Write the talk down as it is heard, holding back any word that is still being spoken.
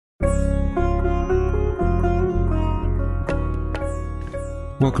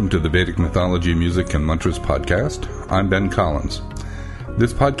Welcome to the Vedic Mythology, Music, and Mantras podcast. I'm Ben Collins.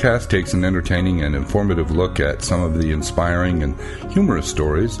 This podcast takes an entertaining and informative look at some of the inspiring and humorous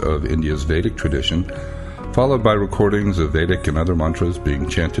stories of India's Vedic tradition, followed by recordings of Vedic and other mantras being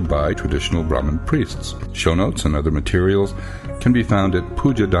chanted by traditional Brahmin priests. Show notes and other materials can be found at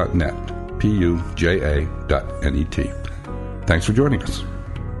puja.net, P-U-J-A.net. Thanks for joining us.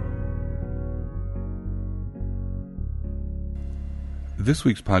 This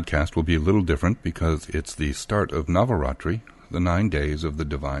week's podcast will be a little different because it's the start of Navaratri, the 9 days of the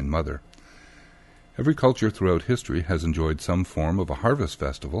Divine Mother. Every culture throughout history has enjoyed some form of a harvest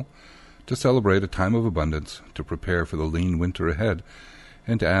festival to celebrate a time of abundance, to prepare for the lean winter ahead,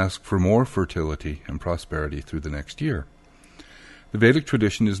 and to ask for more fertility and prosperity through the next year. The Vedic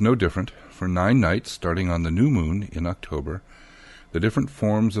tradition is no different. For 9 nights, starting on the new moon in October, the different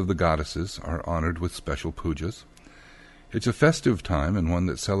forms of the goddesses are honored with special pujas. It's a festive time and one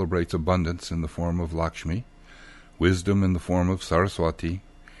that celebrates abundance in the form of Lakshmi, wisdom in the form of Saraswati,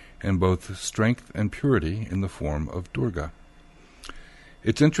 and both strength and purity in the form of Durga.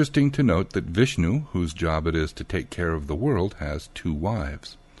 It's interesting to note that Vishnu, whose job it is to take care of the world, has 2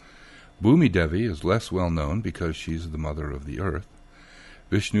 wives. Bhumi Devi is less well known because she's the mother of the earth.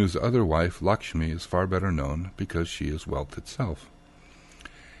 Vishnu's other wife, Lakshmi, is far better known because she is wealth itself.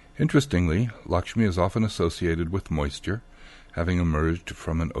 Interestingly, Lakshmi is often associated with moisture, having emerged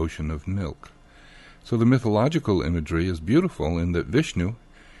from an ocean of milk. So the mythological imagery is beautiful in that Vishnu,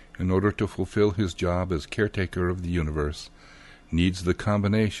 in order to fulfill his job as caretaker of the universe, needs the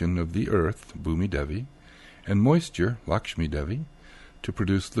combination of the earth, Bhumi Devi, and moisture, Lakshmi Devi, to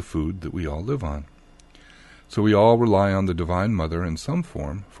produce the food that we all live on. So we all rely on the Divine Mother in some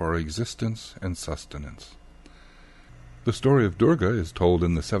form for our existence and sustenance. The story of Durga is told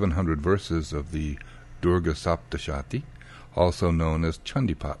in the 700 verses of the Durga Saptashati, also known as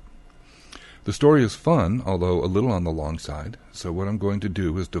Chandipat. The story is fun, although a little on the long side, so what I'm going to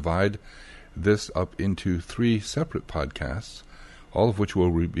do is divide this up into 3 separate podcasts, all of which will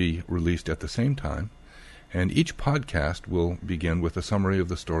be released at the same time, and each podcast will begin with a summary of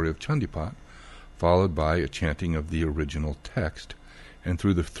the story of Chandipat, followed by a chanting of the original text. And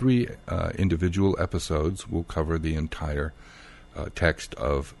through the 3 individual episodes, we'll cover the entire text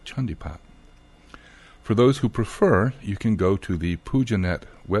of Chandipat. For those who prefer, you can go to the Puja.net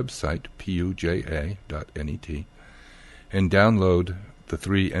website, puja.net, and download the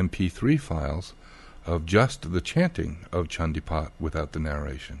 3 MP3 files of just the chanting of Chandipat without the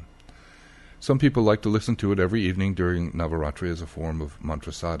narration. Some people like to listen to it every evening during Navaratri as a form of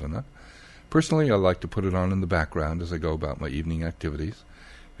mantra sadhana. Personally, I like to put it on in the background as I go about my evening activities.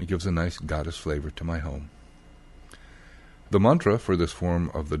 It gives a nice goddess flavor to my home. The mantra for this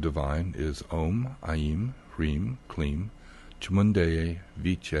form of the divine is Om, Aim, Hrim, Klim, Chamundaya,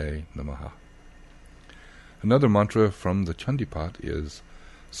 Viche, Namaha. Another mantra from the Chandipat is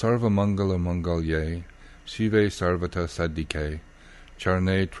Sarva Mangala Mangalye, Shive Sarvata Sadike,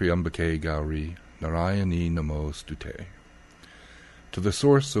 Charne Triambake Gauri, Narayani Namo Stute. To the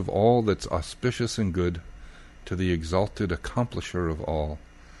source of all that's auspicious and good, to the exalted accomplisher of all,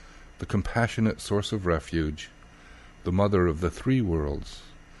 the compassionate source of refuge, the mother of the 3 worlds,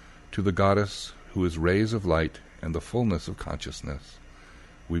 to the goddess who is rays of light and the fullness of consciousness,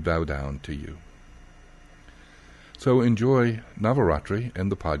 we bow down to you. So enjoy Navaratri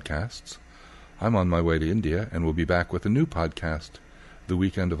and the podcasts. I'm on my way to India and will be back with a new podcast the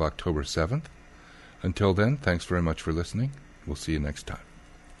weekend of October 7th. Until then, thanks very much for listening. We'll see you next time.